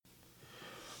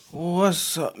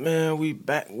What's up, man? We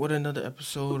back with another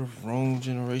episode of Wrong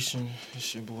Generation.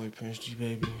 It's your boy Prince G,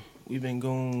 baby. We've been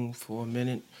gone for a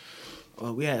minute.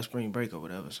 We had spring break or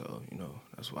whatever, so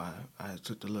that's why I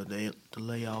took the little day, the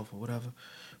layoff or whatever.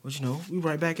 But we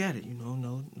right back at it.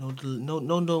 No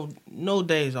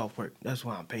days off work. That's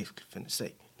what I'm basically finna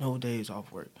say. No days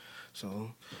off work.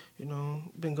 So,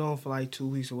 been gone for like 2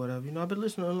 weeks or whatever. I've been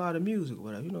listening to a lot of music or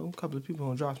whatever. A couple of people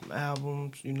gonna drop some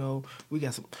albums. We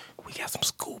got some, we got some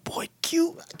Schoolboy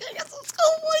Q. I got some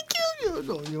Schoolboy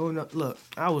Q. Look,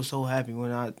 I was so happy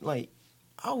when I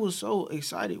was so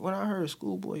excited when I heard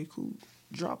Schoolboy Q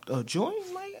dropped a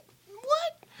joint. Like,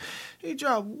 what? He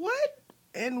dropped what?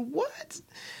 And what?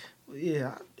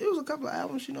 Yeah, it was a couple of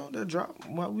albums, that dropped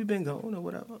while we've been gone or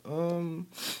whatever.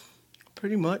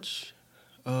 Pretty much,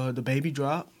 the baby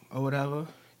drop or whatever.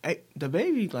 Hey, the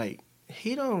baby, like,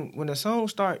 he don't, when the song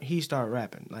start, he start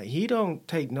rapping. Like, he don't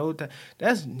take no time.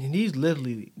 He's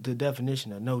literally the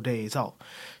definition of no days off.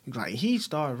 Like, he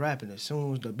started rapping as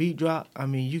soon as the beat drop. I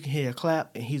mean, you can hear a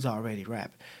clap and he's already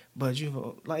rapping. But,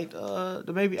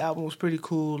 the baby album was pretty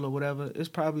cool or whatever. It's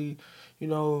probably,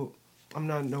 I'm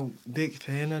not no big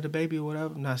fan of the baby or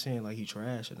whatever. I'm not saying like he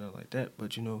trash or nothing like that,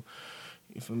 but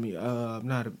for me, I'm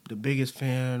not the biggest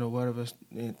fan or whatever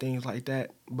and things like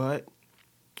that. But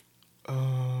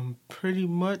pretty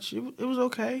much it was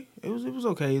okay. It was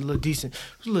okay. A little decent.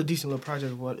 It was a little decent little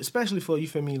project. What, especially for you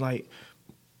feel me like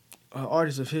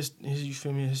artists of his you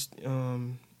feel me his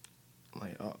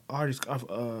artists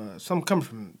some coming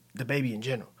from the baby in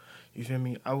general. You feel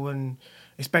me? I wasn't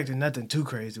expecting nothing too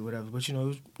crazy or whatever, but it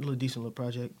was a little decent little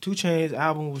project. 2 Chainz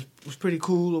album was pretty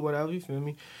cool or whatever. You feel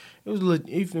me? It was a little.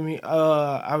 You feel me?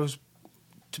 I was,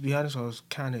 to be honest, I was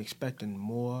kind of expecting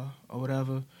more or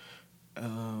whatever.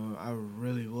 I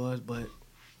really was, but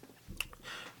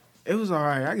it was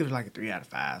alright. I give it like a 3 out of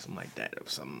 5, something like that, or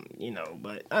something,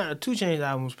 But 2 Chainz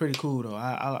album was pretty cool though.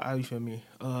 You feel me?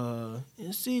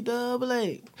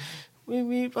 NCAA.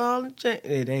 We falling chain.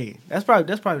 Hey, that's probably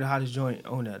the hottest joint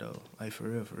on that though. Like for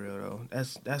real though.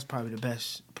 That's probably the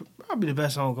best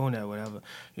song on that, whatever.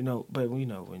 But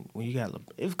when you got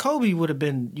if Kobe would have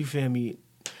been, you feel me,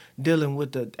 dealing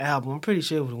with the album, I'm pretty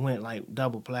sure it would have went like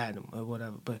double platinum or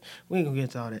whatever. But we ain't gonna get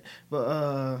into all that. But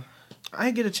I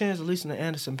ain't get a chance to listen to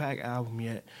Anderson .Paak album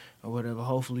yet or whatever.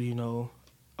 Hopefully, I'm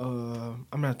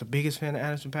not the biggest fan of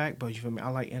Anderson .Paak, but you feel me,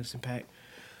 I like Anderson .Paak.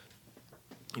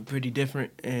 He's pretty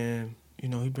different, and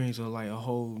he brings a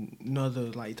whole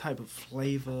nother like type of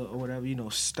flavor or whatever,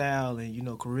 style and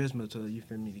charisma to, you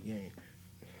feel me, the game.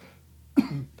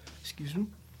 Excuse me.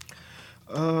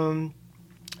 Um,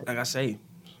 like I say,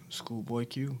 Schoolboy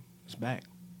Q is back.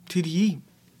 TDE,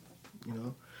 you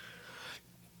know,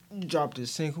 dropped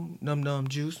his single Num Num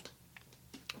Juice.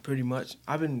 Pretty much,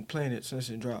 I've been playing it since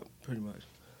it dropped. Pretty much.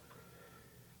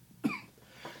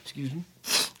 Excuse me.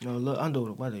 Look, I know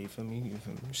the weather. You feel me?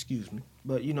 Excuse me.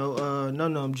 But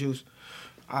Num Num Juice.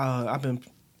 I've been,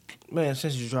 man,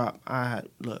 since it dropped.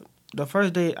 Look. The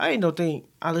first day, I ain't no think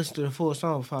I listened to the full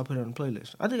song before I put it on the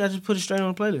playlist. I think I just put it straight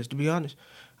on the playlist. To be honest,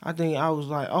 I think I was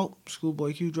like, oh,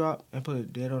 Schoolboy Q dropped, and put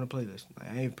it dead on the playlist.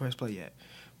 Like, I ain't press play yet,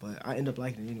 but I end up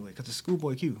liking it anyway because it's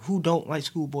Schoolboy Q. Who don't like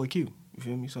Schoolboy Q? You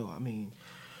feel me? So I mean,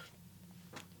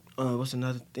 what's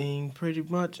another thing? Pretty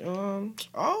much,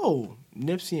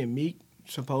 Nipsey and Meek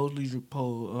supposedly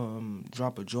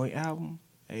drop a joint album.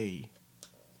 Hey,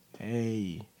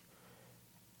 hey,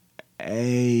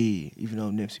 hey. Even though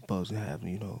Nipsey supposed to have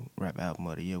rap album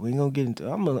of the year, we ain't gonna get into.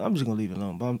 I'm just gonna leave it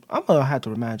alone. But I'm gonna have to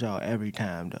remind y'all every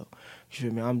time though.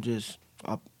 You feel me?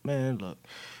 Man, look.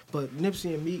 But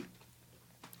Nipsey and Meek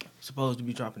supposed to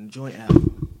be dropping a joint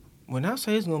album. When I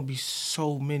say it's gonna be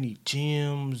so many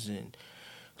gems and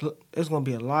look, it's gonna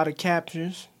be a lot of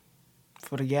captions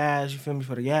for the guys. You feel me?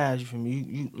 For the guys, you feel me?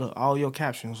 You look, all your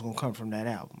captions gonna come from that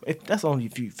album. If that's only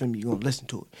if you feel me, you gonna listen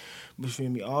to it. But you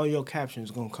feel me? All your captions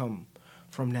gonna come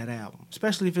from that album.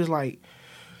 Especially if it's like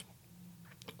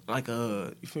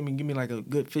a, you feel me? Give me like a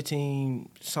good 15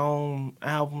 song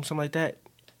album, something like that.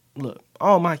 Look,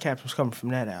 all my captions coming from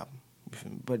that album. You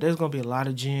feel me? But there's gonna be a lot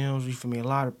of gems. You feel me? A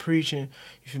lot of preaching.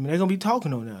 You feel me? They're gonna be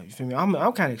talking on that. You feel me? I'm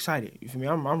kind of excited. You feel me?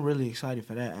 I'm really excited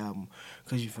for that album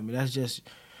because you feel me? That's just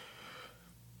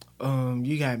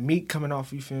you got Meek coming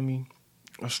off. You feel me?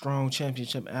 A strong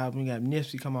championship album. You got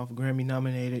Nipsey come off a Grammy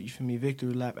nominated. You feel me?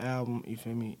 Victory Lap album. You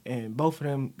feel me? And both of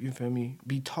them, you feel me?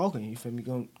 Be talking. You feel me?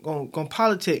 Going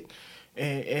politic.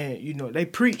 And they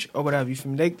preach or whatever. You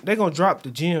feel me? They gonna drop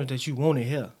the gems that you want to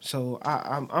hear. So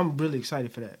I'm really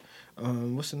excited for that.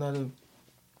 What's another?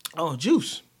 Oh,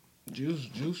 Juice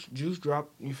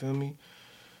dropped. You feel me?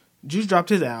 Juice dropped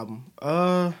his album.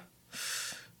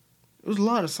 It was a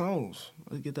lot of songs.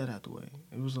 Let's get that out the way.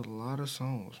 It was a lot of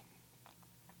songs.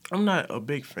 I'm not a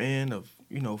big fan of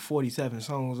 47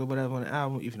 songs or whatever on the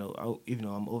album, even though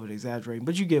I'm over exaggerating.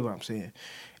 But you get what I'm saying.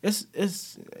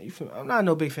 I'm not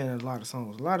no big fan of a lot of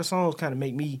songs. A lot of songs kind of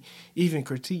make me even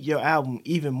critique your album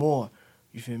even more.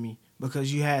 You feel me?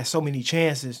 Because you had so many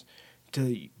chances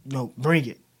to bring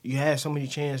it. You had so many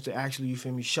chances to actually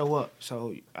show up.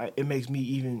 So it makes me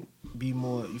even be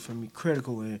more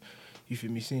critical and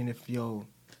seeing if your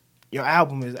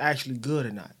album is actually good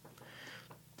or not.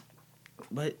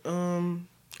 But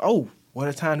What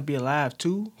a Time to Be Alive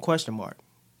 2? Question mark.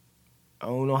 I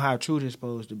don't know how true this is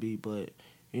supposed to be, but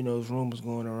there's rumors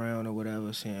going around or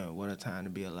whatever saying What a Time to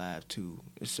Be Alive 2.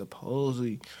 It's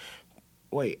supposedly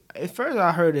at first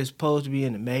I heard it's supposed to be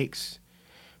in the makes,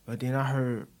 but then I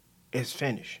heard it's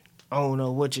finished. I don't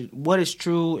know what is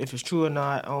true, if it's true or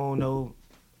not, I don't know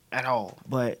at all.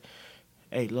 But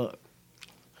hey, look,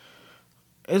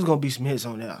 it's gonna be some hits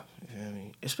on there. You feel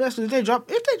me? Especially if they drop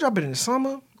it in the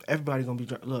summer, everybody gonna be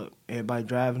everybody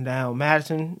driving down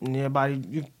Madison, and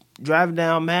everybody driving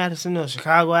down Madison or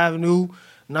Chicago Avenue,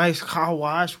 nice car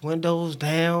wash, windows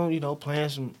down, playing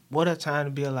some What a Time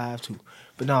to Be Alive 2.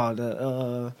 But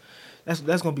no,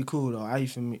 that's gonna be cool though. You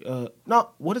feel me? No,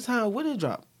 What a Time, when did it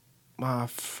drop? My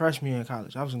freshman year in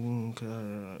college. I was in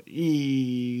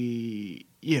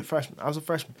freshman. I was a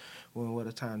freshman when What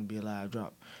a Time to Be Alive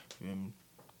dropped.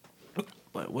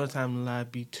 But What a Time to Be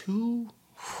Alive B2,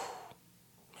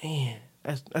 man,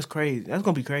 that's crazy. That's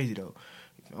gonna be crazy though.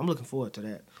 I'm looking forward to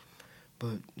that.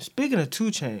 But speaking of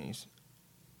 2 Chainz,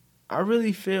 I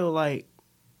really feel like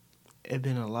it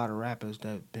been a lot of rappers that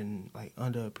have been like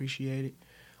underappreciated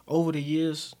over the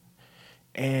years,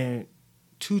 and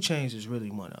 2 Chainz is really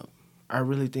one of them. I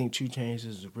really think 2 Chainz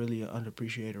is really an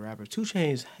underappreciated rapper. 2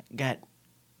 Chainz got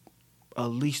at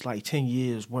least like 10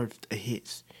 years worth of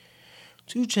hits.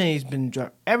 2 Chainz been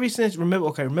dropped ever since.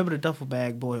 Remember the Duffel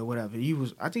Bag Boy or whatever.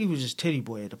 I think he was just Titty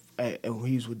Boy when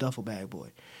he was with Duffel Bag Boy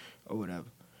or whatever.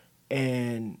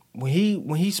 And when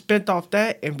he spent off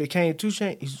that and became 2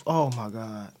 Chainz, oh my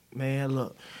God, man,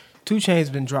 look, 2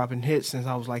 Chainz been dropping hits since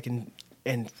I was like in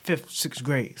 5th, 6th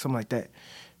grade, something like that.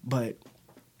 But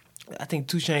I think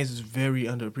 2 Chainz is very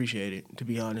underappreciated, to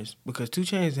be honest, because 2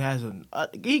 Chainz has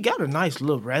he got a nice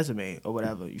little resume or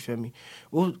whatever. You feel me?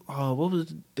 What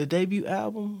was the debut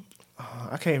album?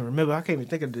 I can't remember. I can't even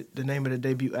think of the name of the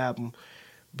debut album,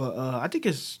 but I think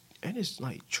it's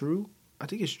like True. I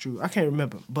think it's True. I can't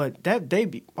remember, but that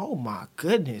debut. Oh my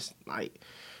goodness! Like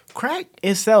Crack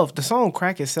itself, the song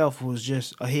Crack itself was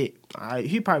just a hit.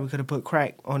 He probably could have put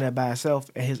Crack on that by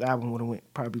itself, and his album would have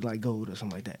went probably like gold or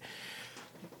something like that.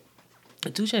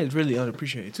 2 Chainz is really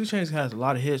underappreciated. 2 Chainz has a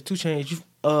lot of hits. 2 Chainz,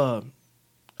 I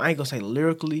ain't gonna say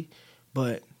lyrically,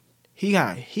 but he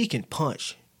can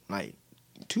punch. Like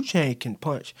 2 Chainz can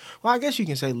punch. Well, I guess you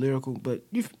can say lyrical, but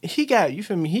you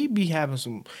feel me? He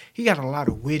got a lot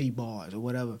of witty bars or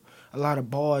whatever. A lot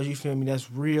of bars, you feel me? That's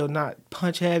real, not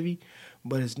punch heavy,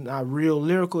 but it's not real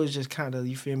lyrical. It's just kind of,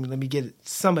 you feel me? Let me get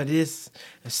some of this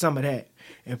and some of that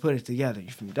and put it together. You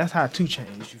feel me? That's how 2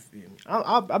 Chainz. You feel me?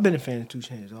 I've been a fan of 2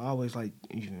 Chainz. I always like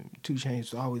 2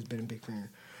 Chainz. I've always been a big fan.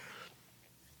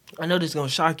 I know this is gonna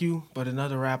shock you, but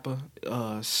another rapper,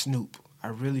 Snoop. I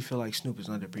really feel like Snoop is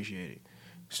underappreciated.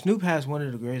 Snoop has one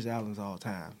of the greatest albums of all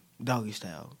time, Doggy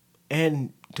Style,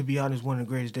 and to be honest, one of the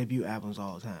greatest debut albums of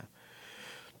all time.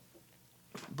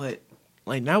 But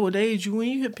like nowadays, when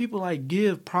you hear people like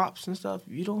give props and stuff,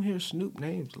 you don't hear Snoop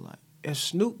names a lot. And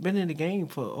Snoop been in the game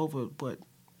for over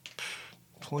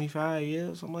 25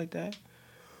 years, something like that,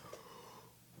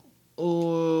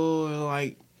 or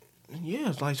like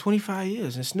it's like 25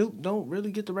 years, and Snoop don't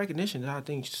really get the recognition that I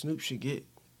think Snoop should get.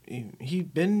 He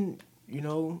been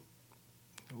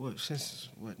since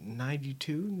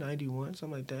 92, 91,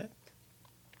 something like that,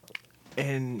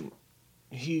 and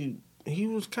he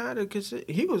was kind of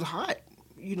he was hot,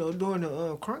 during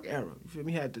the crunk era. You feel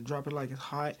me? He had to drop it like it's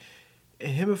hot.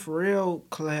 And him and Pharrell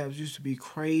collabs used to be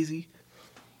crazy.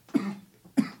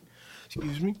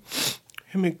 Excuse me.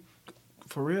 Him and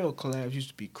Pharrell collabs used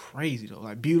to be crazy though.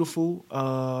 Like Beautiful.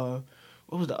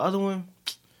 What was the other one?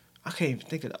 I can't even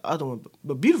think of the other one.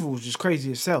 But Beautiful was just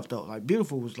crazy itself though. Like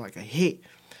Beautiful was like a hit.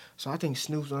 So I think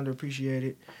Snoop's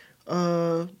underappreciated.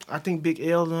 I think Big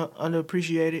L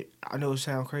underappreciated. I know it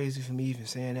sounds crazy for me even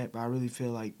saying that, but I really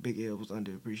feel like Big L was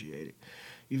underappreciated.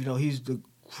 Even though he's the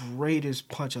greatest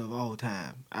puncher of all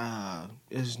time.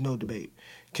 There's no debate.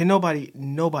 Can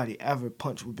nobody ever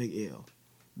punch with Big L.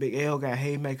 Big L got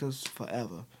haymakers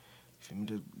forever.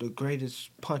 The greatest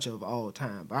puncher of all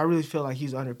time. But I really feel like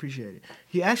he's underappreciated.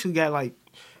 He actually got like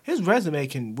his resume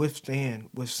can withstand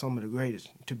with some of the greatest.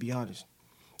 To be honest,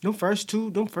 them first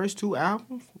two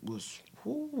albums was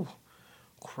whew,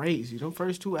 crazy. Them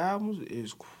first two albums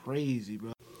is crazy,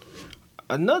 bro.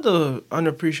 Another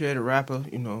unappreciated rapper,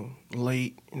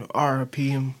 late, RIP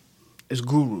him, is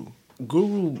Guru.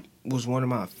 Guru was one of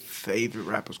my favorite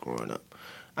rappers growing up.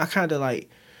 I kind of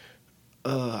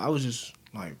I was just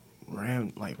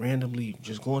randomly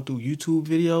just going through YouTube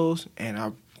videos, and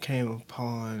I came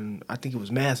upon, I think it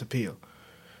was Mass Appeal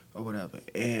or whatever,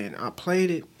 and I played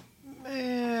it.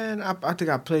 Man, I think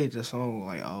I played the song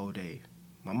like all day.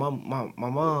 My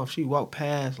mom, she walked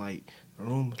past like the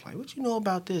room, was like, "What you know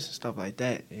about this?" and stuff like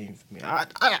that. And I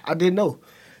didn't know.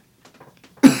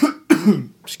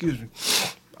 Excuse me,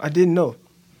 I didn't know.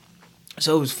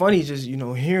 So it was funny just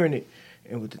hearing it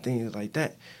and with the things like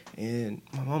that. And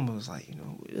my mama was like,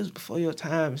 it was before your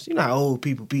time. You know how old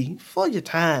people be, before your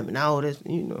time and all this.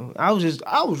 I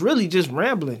was really just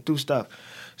rambling through stuff.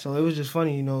 So it was just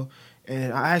funny,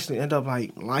 And I actually ended up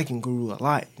liking Guru a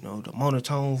lot. The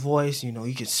monotone voice.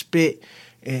 He could spit,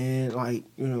 and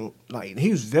he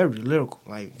was very lyrical,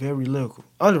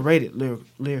 underrated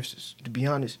lyricist, to be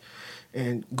honest.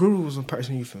 And Guru was a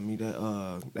person, you feel me,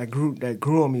 that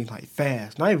grew on me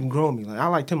fast. Not even grew on me. I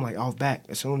liked him off back.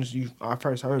 As soon as I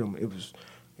first heard him, it was,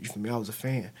 you feel me, I was a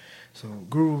fan. So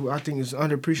Guru, I think, is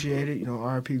underappreciated.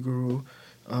 R.I.P. Guru.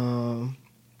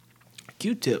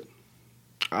 Q-Tip.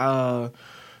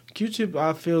 Q-Tip,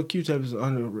 I feel Q-Tip is he's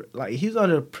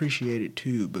underappreciated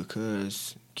too,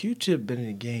 because Q-Tip been in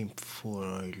the game for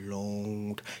a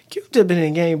long time. Q-Tip been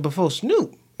in the game before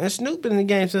Snoop. And Snoop been in the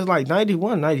game since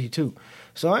 91, 92.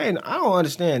 So I don't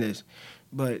understand this.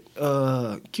 But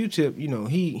Q-Tip,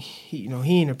 he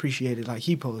ain't appreciated like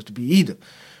he supposed to be either.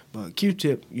 But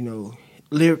Q-Tip,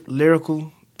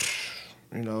 lyrical,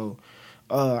 I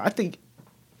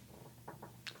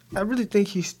really think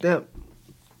he stepped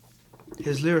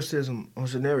his lyricism on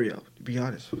Scenario, to be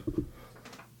honest.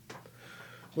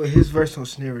 Well, his verse on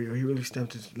Scenario, he really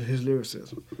stepped his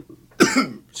lyricism.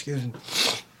 Excuse me.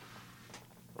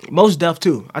 Mos Def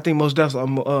too. I think Mos Def's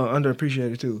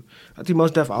underappreciated too. I think Mos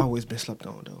Def always been slept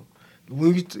on though.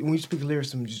 When you speak of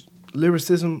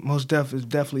lyricism, Mos Def is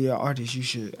definitely an artist you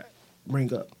should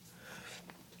bring up.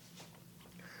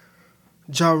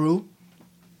 Ja Rule.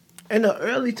 In the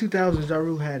early 2000s, Ja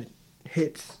Rule had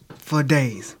hits for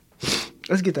days.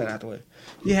 Let's get that out the way.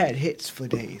 He had hits for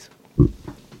days.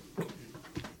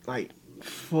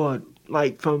 From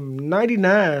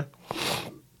 99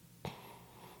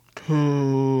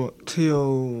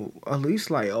 till at least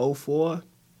 04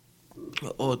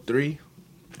 or 03.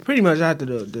 Pretty much after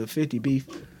the 50 beef.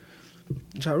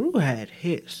 Ja Rule had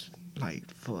hits.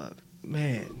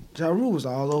 Ja Rule was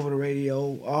all over the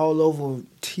radio, all over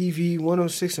TV,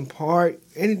 106 and Park,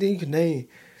 anything you could name.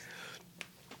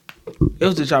 It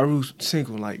was the Ja Rule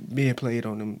single, being played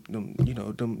on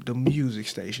them music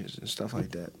stations and stuff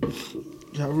like that.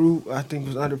 Ja Rule, I think,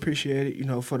 was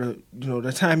underappreciated, for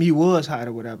the time he was hot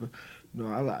or whatever.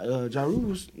 Ja Rule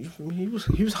was, he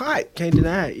was hot, can't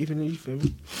deny it,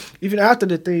 even after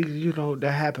the things,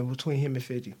 that happened between him and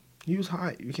 50. He was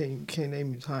hot. You can't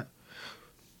name him as hot.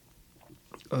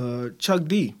 Chuck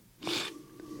D.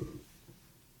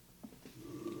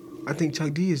 I think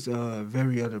Chuck D is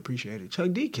very underappreciated.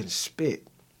 Chuck D can spit.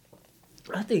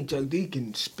 I think Chuck D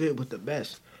can spit with the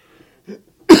best.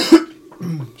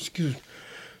 Excuse me.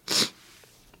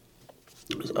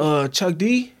 Chuck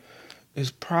D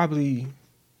is probably...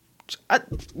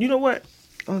 you know what?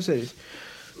 I'm going to say this.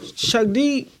 Chuck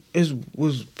D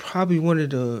was probably one of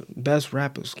the best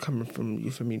rappers coming from,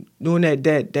 you feel me, doing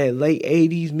that late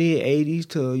 80s, mid 80s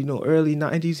to, early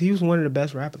 90s. He was one of the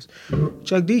best rappers.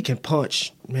 Chuck D can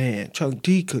punch, man. Chuck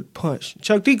D could punch.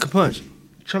 To be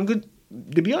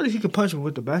honest, he could punch him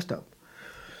with the best of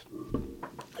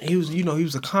them. He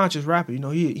was a conscious rapper.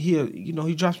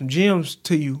 He dropped some gems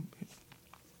to you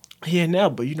here and there,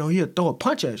 but, he'll throw a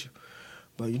punch at you.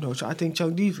 But, I think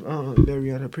Chuck D's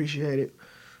very unappreciated.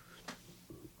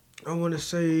 I want to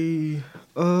say,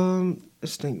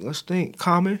 let's think.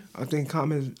 Common. I think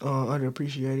Common is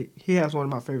underappreciated. He has one of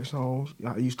my favorite songs.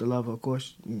 I used to love her, of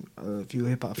course. If you're a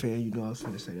hip hop fan, I was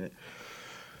going to say that.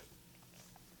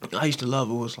 I used to love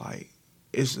her.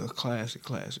 It's a classic.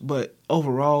 But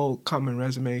overall, Common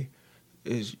resume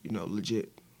is,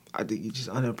 legit. I think he's just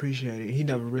underappreciated. He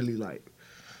never really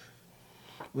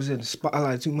was in the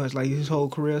spotlight too much his whole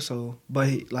career. But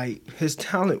his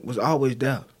talent was always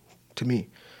there to me.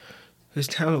 His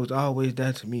talent was always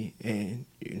there to me, and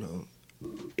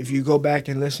if you go back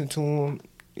and listen to him,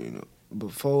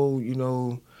 before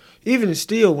even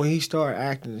still when he started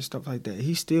acting and stuff like that,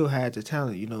 he still had the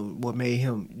talent. You know what made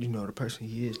him, you know, the person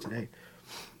he is today.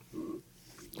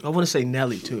 I want to say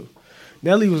Nelly too.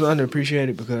 Nelly was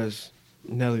underappreciated because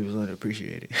Nelly was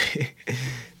underappreciated.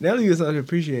 Nelly was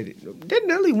underappreciated. Didn't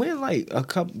Nelly win like a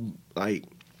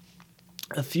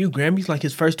few Grammys, like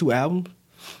his first two albums?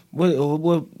 What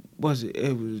was it?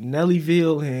 It was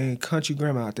Nellyville and Country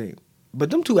Grammar, I think. But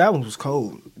them two albums was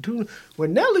cold.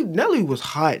 When Nelly was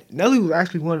hot. Nelly was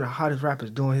actually one of the hottest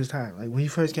rappers during his time. Like when he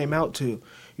first came out to,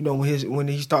 you know, when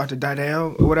he started to die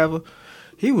down or whatever,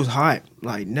 he was hot.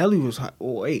 Like Nelly was hot.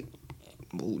 Oh wait,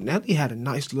 Nelly had a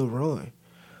nice little run.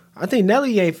 I think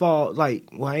Nelly ain't fall like.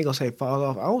 Well, I ain't gonna say fall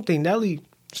off. I don't think Nelly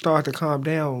started to calm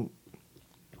down.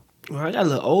 When I got a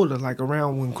little older, like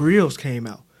around when Grills came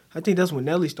out. I think that's when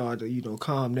Nelly started to, you know,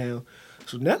 calm down.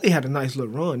 So Nelly had a nice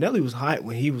little run. Nelly was hot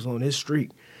when he was on his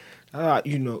streak.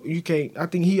 You know, you can't. I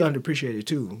think he underappreciated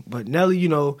too. But Nelly, you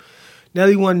know,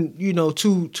 Nelly wasn't, you know,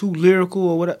 too lyrical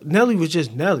or whatever. Nelly was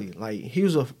just Nelly. Like he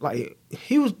was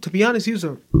to be honest, he was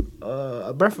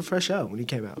a breath of fresh air when he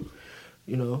came out.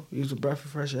 You know, he was a breath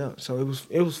of fresh air. So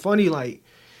it was funny, like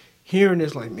hearing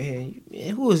this, like, man,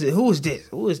 who is it? Who is this?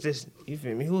 Who is this? You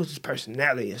feel me? Who is this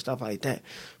personality and stuff like that?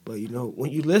 But you know,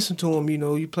 when you listen to him, you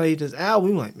know, you played this album,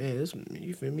 you're like, man, this,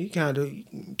 you feel me? Kind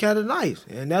of nice.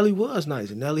 And Nelly was nice,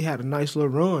 and Nelly had a nice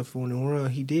little run for the run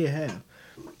he did have.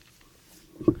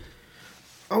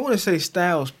 I want to say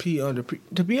Styles P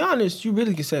to be honest, you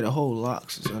really can say the whole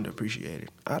Locks is underappreciated.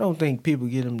 I don't think people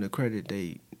give him the credit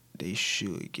they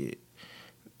should get.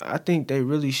 I think they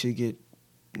really should get,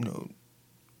 you know.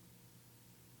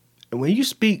 And when you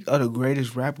speak of the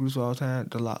greatest rap groups of all time,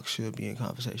 the Locks should be in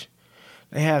conversation.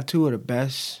 They have two of the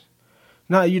best,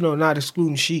 not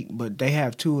excluding Chic, but they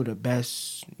have two of the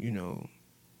best, you know,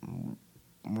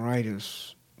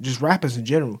 writers, just rappers in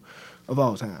general, of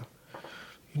all time.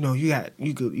 You know, you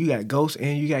got Ghost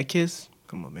and you got Kiss.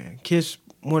 Come on, man, Kiss,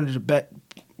 one of the best,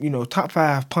 you know, top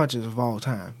 5 punches of all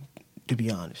time, to be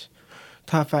honest.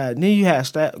 Top 5. Then you have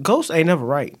Ghost ain't never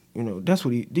write. You know, that's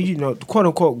what did you know, quote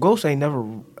unquote, Ghost ain't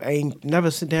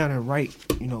never sit down and write,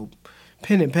 you know,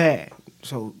 pen and pad.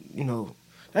 So, you know,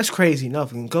 that's crazy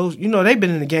enough. And Ghost, you know, they've been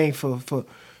in the game for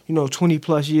you know, 20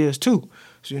 plus years too.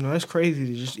 So, you know, that's crazy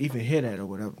to just even hear that or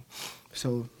whatever.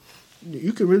 So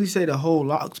you could really say the whole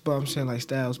Locks, but I'm saying like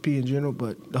Styles P in general,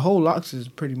 but the whole Locks is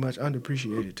pretty much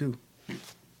underappreciated too.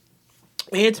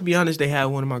 And to be honest, they have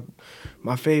one of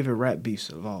my favorite rap beefs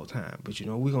of all time. But, you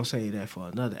know, we're going to say that for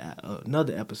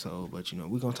another episode. But, you know,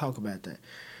 we're going to talk about that.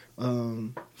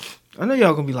 I know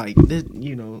y'all going to be like, this,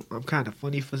 you know, I'm kind of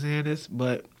funny for saying this,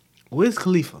 but Wiz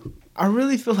Khalifa. I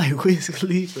really feel like Wiz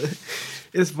Khalifa.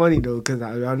 It's funny, though, because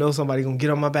I know somebody going to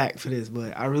get on my back for this,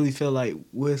 but I really feel like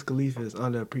Wiz Khalifa is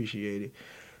underappreciated.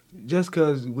 Just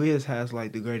because Wiz has,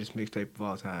 like, the greatest mixtape of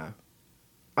all time.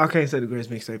 I can't say the greatest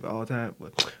mixtape of all time,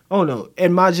 but oh no,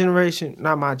 in my generation,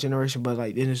 not my generation, but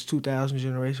like in his 2000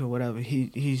 generation or whatever,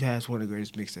 he has one of the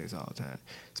greatest mixtapes of all time.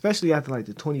 Especially after like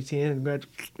the 2010.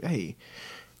 Hey,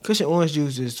 Cushion Orange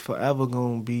Juice is forever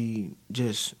gonna be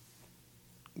just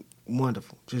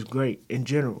wonderful, just great in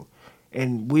general.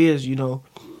 And Wiz, you know,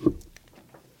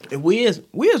 and Wiz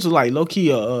was like low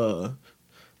key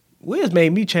Wiz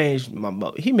made me change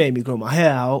he made me grow my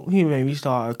hair out. He made me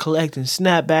start collecting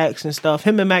snapbacks and stuff.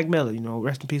 Him and Mac Miller, you know,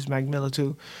 rest in peace Mac Miller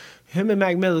too. Him and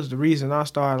Mac Miller's the reason I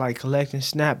started like collecting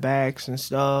snapbacks and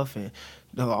stuff, and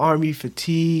the army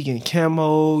fatigue and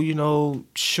camo, you know,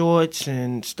 shorts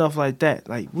and stuff like that.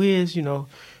 Like Wiz, you know,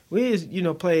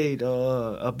 played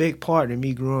a big part in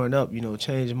me growing up, you know,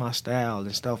 changing my style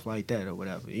and stuff like that or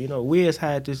whatever. You know, Wiz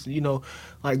had this, you know,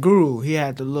 like Guru, he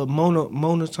had the little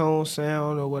monotone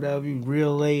sound or whatever,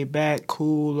 real laid back,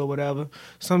 cool or whatever.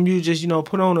 Some you just, you know,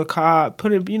 put on a car,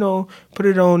 put it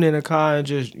on in a car and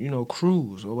just, you know,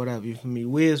 cruise or whatever. You feel me?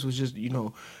 Wiz was just, you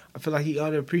know, I feel like he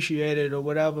underappreciated or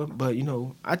whatever, but, you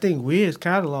know, I think Wiz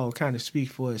catalog kind of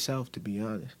speaks for itself, to be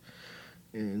honest.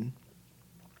 And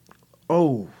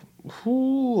how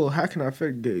can I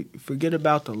forget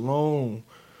about the Loan?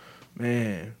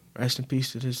 Man, rest in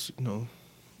peace to this, you know,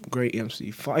 great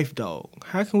MC, Phife Dawg.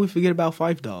 How can we forget about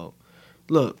Phife Dawg?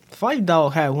 Look, Phife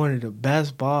Dawg had one of the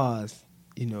best bars,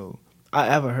 you know, I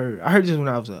ever heard. I heard this when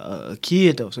I was a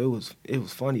kid though, so it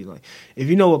was funny. Like, if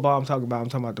you know what bar I'm talking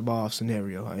about the bar of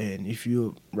Scenario. And if you're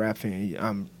a rap fan,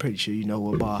 I'm pretty sure you know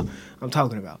what bar I'm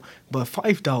talking about. But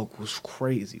Phife Dawg was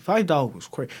crazy. Phife Dawg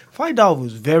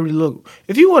was very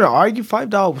if you want to argue, Phife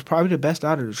Dawg was probably the best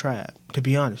out of the tribe, to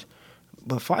be honest.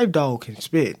 But Phife Dawg can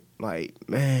spit. Like,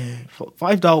 man,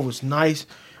 Phife Dawg was nice.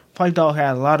 Phife Dawg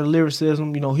had a lot of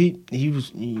lyricism. You know, he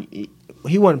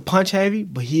wasn't punch heavy,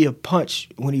 but he'd punch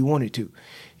when he wanted to.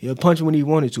 He'll punch when he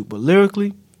wanted to, but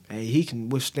lyrically, hey, he can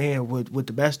withstand with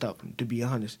the best of them. To be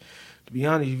honest,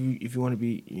 if you want to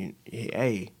be,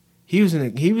 hey, he was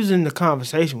in the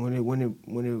conversation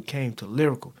when it came to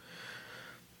lyrical.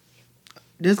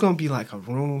 This gonna be like a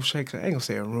room shaker. I ain't gonna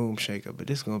say a room shaker, but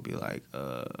this gonna be like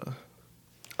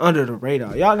under the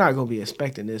radar. Y'all not gonna be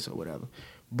expecting this or whatever.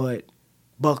 But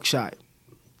Buckshot,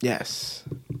 yes,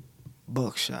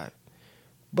 Buckshot.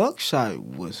 Buckshot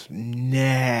was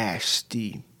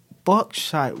nasty.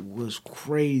 Buckshot was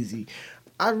crazy.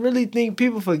 I really think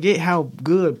people forget how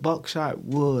good Buckshot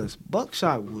was.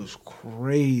 Buckshot was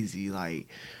crazy. Like,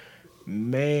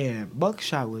 man,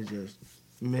 Buckshot was just,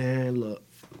 man, look.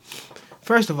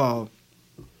 First of all,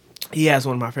 he has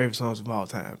one of my favorite songs of all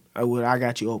time. I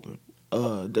Got You Open.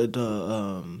 I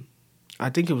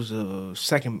think it was the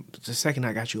second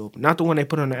I Got You Open. Not the one they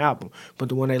put on the album, but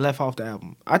the one they left off the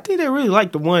album. I think they really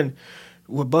liked the one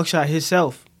with Buckshot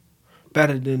himself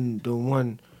better than the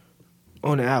one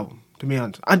on the album, to be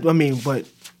honest. I mean, but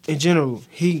in general,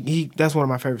 he that's one of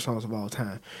my favorite songs of all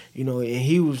time. You know, and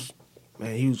he was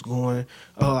going.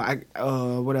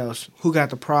 What else? Who Got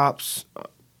the Props?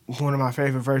 One of my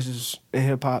favorite verses in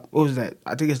hip hop. What was that?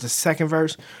 I think it's the second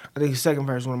verse. I think the second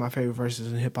verse is one of my favorite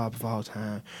verses in hip hop of all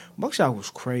time. Buckshot was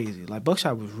crazy. Like,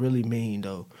 Buckshot was really mean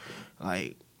though.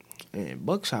 Like, and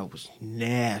Buckshot was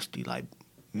nasty. Like,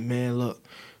 man, look,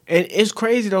 and it's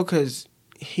crazy though, cause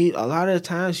a lot of the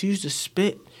times he used to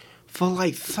spit for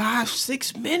like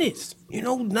 5-6 minutes. You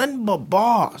know, nothing but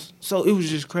bars. So it was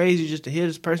just crazy just to hear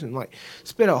this person like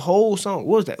spit a whole song.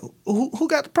 What was that? Who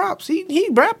Got the Props? He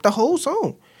rapped the whole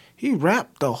song. He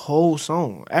rapped the whole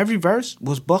song. Every verse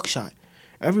was Buckshot.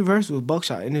 Every verse was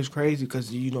Buckshot. And it's crazy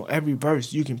because, you know, every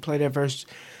verse, you can play that verse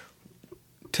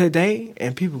today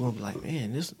and people going to be like,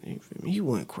 man, he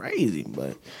went crazy.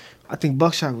 But I think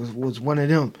Buckshot was one of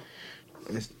them.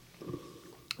 I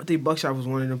think Buckshot was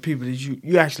one of them people that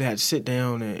you actually had to sit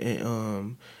down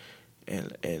and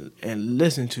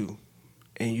listen to.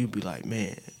 And you'd be like,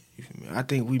 man, I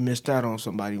think we missed out on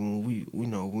somebody when we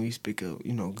speak of,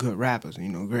 you know, good rappers, you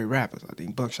know, great rappers. I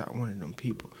think Buckshot one of them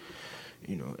people.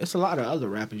 You know, it's a lot of other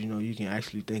rappers, you know, you can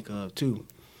actually think of too.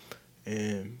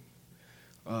 And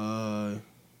Puba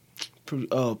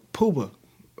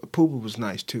was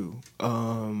nice too.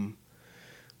 Man,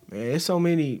 there's so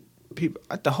many people.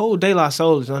 The whole De La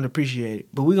Soul is underappreciated,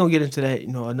 but we're gonna get into that, you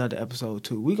know, another episode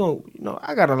too.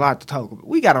 I got a lot to talk about.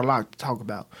 We got a lot to talk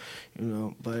about, you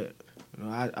know, but you know,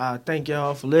 I thank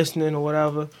y'all for listening or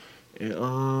whatever.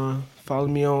 And follow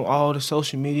me on all the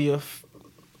social media.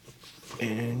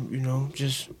 And, you know,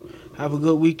 just have a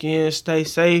good weekend. Stay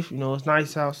safe. You know, it's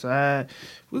nice outside.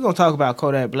 We're going to talk about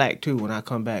Kodak Black, too, when I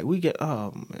come back.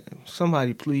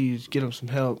 Somebody please get him some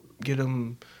help. Get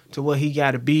him to what he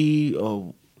got to be,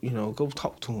 or, you know, go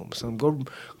talk to him or something. Go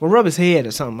rub his head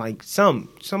or something. Like,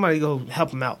 somebody go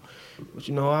help him out. But,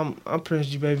 you know, I'm Prince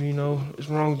G, baby. You know, it's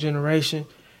Wrong Generation.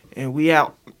 And we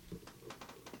out.